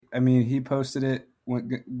I mean, he posted it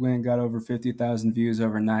when it got over 50,000 views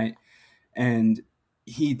overnight. And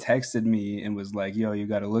he texted me and was like, yo, you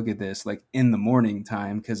got to look at this like in the morning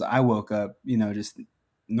time. Cause I woke up, just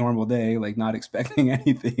normal day, like not expecting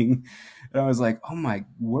anything. And I was like, oh my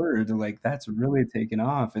word, like that's really taken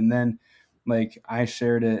off. And then like I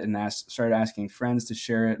shared it and started asking friends to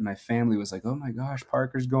share it. My family was like, oh my gosh,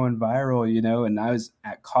 Parker's going viral, and I was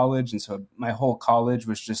at college. And so my whole college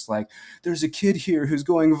was just like, there's a kid here who's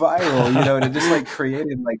going viral, and it just like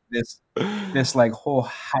created like this like whole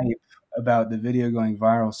hype about the video going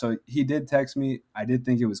viral. So he did text me. I did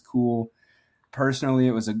think it was cool. Personally,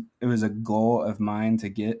 it was a goal of mine to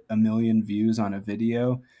get 1 million views on a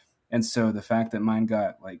video. And so the fact that mine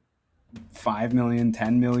got like 5 million,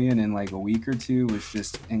 10 million in like a week or two was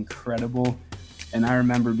just incredible. And I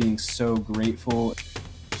remember being so grateful.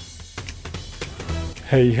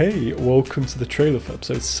 Hey, welcome to the trailer for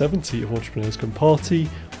episode 70 of Entrepreneurs Gone Party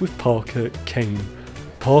with Parker Kane.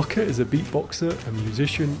 Parker is a beatboxer, a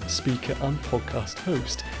musician, speaker and podcast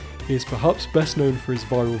host. He is perhaps best known for his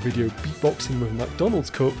viral video Beatboxing with a McDonald's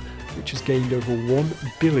Cup, which has gained over 1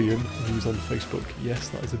 billion views on Facebook. Yes,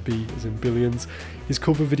 that is a B as in billions. His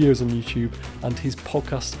cover videos on YouTube and his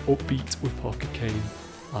podcast Upbeat with Parker Kane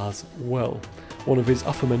as well. One of his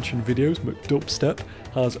aforementioned videos, McDubstep,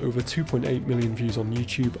 has over 2.8 million views on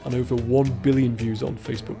YouTube and over 1 billion views on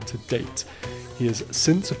Facebook to date. He has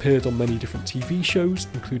since appeared on many different TV shows,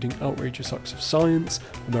 including Outrageous Acts of Science,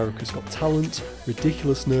 America's Got Talent,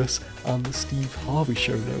 Ridiculousness, and The Steve Harvey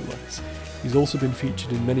Show, no less. He's also been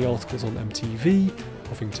featured in many articles on MTV,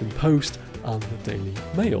 Huffington Post, and the Daily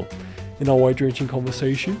Mail. In our wide-ranging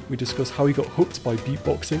conversation, we discuss how he got hooked by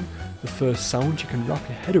beatboxing, the first sound you can wrap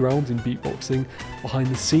your head around in beatboxing, behind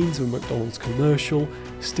the scenes of a McDonald's commercial,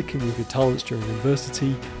 sticking with your talents during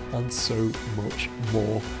university, and so much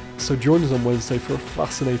more. So join us on Wednesday for a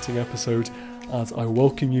fascinating episode as I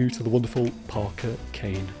welcome you to the wonderful Parker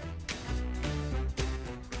Kane.